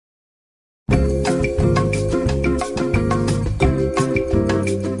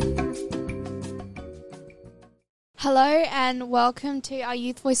Hello and welcome to our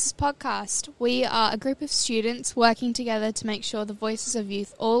Youth Voices podcast. We are a group of students working together to make sure the voices of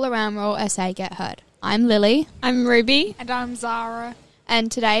youth all around rural SA get heard. I'm Lily. I'm Ruby. And I'm Zara.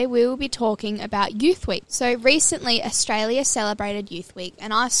 And today we will be talking about Youth Week. So recently Australia celebrated Youth Week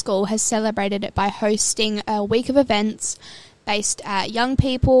and our school has celebrated it by hosting a week of events based at young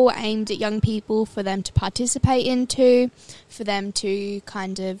people, aimed at young people for them to participate into, for them to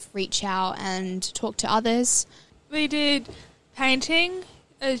kind of reach out and talk to others. We did painting,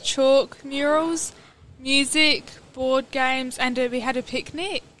 chalk murals, music, board games, and we had a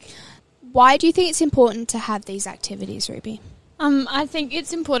picnic. Why do you think it's important to have these activities, Ruby? I think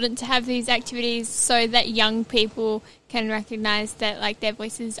it's important to have these activities so that young people can recognise that their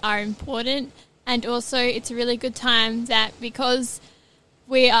voices are important, and also it's a really good time that because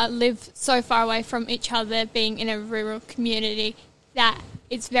we live so far away from each other, being in a rural community, that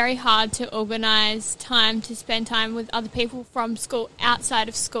it's very hard to organise time to spend time with other people from school outside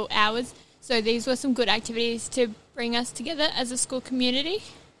of school hours. So these were some good activities to bring us together as a school community.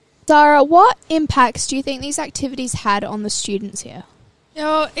 Zara, what impacts do you think these activities had on the students here?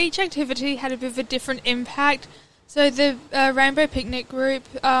 Each activity had a bit of a different impact. So the Rainbow Picnic group,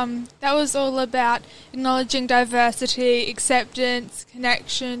 that was all about acknowledging diversity, acceptance,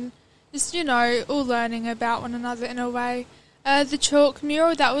 connection, just, all learning about one another in a way. The chalk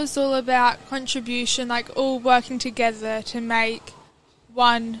mural, that was all about contribution, all working together to make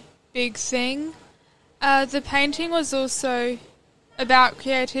one big thing. The painting was also about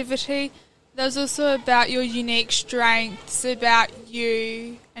creativity. That was also about your unique strengths, about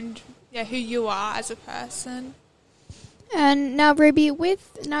you and who you are as a person. And now, Ruby,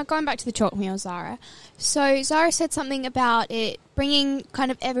 going back to the chalk mural, Zara. So Zara said something about it bringing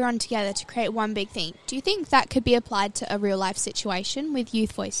kind of everyone together to create one big thing. Do you think that could be applied to a real-life situation with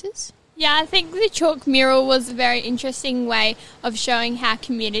Youth Voices? Yeah, I think the chalk mural was a very interesting way of showing how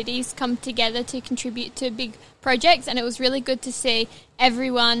communities come together to contribute to big projects, and it was really good to see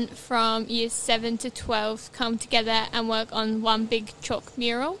everyone from years 7 to 12 come together and work on one big chalk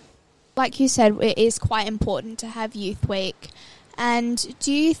mural. Like you said, it is quite important to have Youth Week. And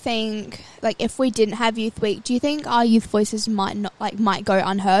do you think, if we didn't have Youth Week, do you think our youth voices might go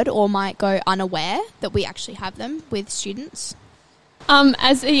unheard or might go unaware that we actually have them with students?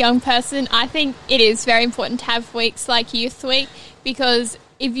 As a young person, I think it is very important to have weeks like Youth Week, because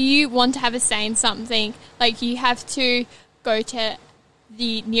if you want to have a say in something, you have to go to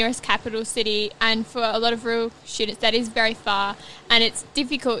the nearest capital city, and for a lot of rural students that is very far and it's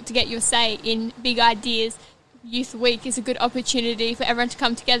difficult to get your say in big ideas. Youth Week is a good opportunity for everyone to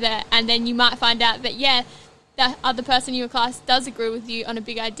come together, and then you might find out that the other person in your class does agree with you on a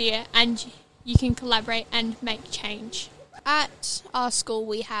big idea and you can collaborate and make change. At our school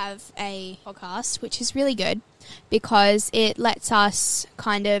we have a podcast which is really good because it lets us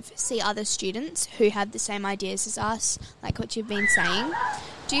kind of see other students who have the same ideas as us, like what you've been saying.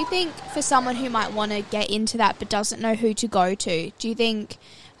 Do you think for someone who might want to get into that but doesn't know who to go to, do you think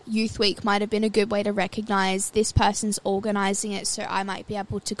Youth Week might have been a good way to recognise this person's organising it so I might be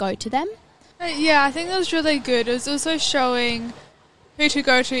able to go to them? Yeah, I think that was really good. It was also showing who to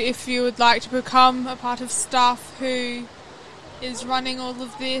go to if you would like to become a part of staff who is running all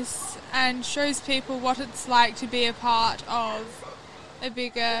of this, and shows people what it's like to be a part of a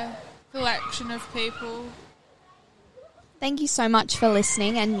bigger collection of people. Thank you so much for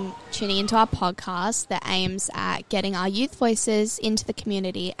listening and tuning into our podcast that aims at getting our youth voices into the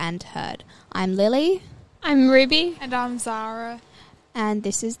community and heard. I'm Lily. I'm Ruby. And I'm Zara. And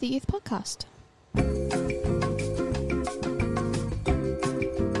this is the Youth Podcast.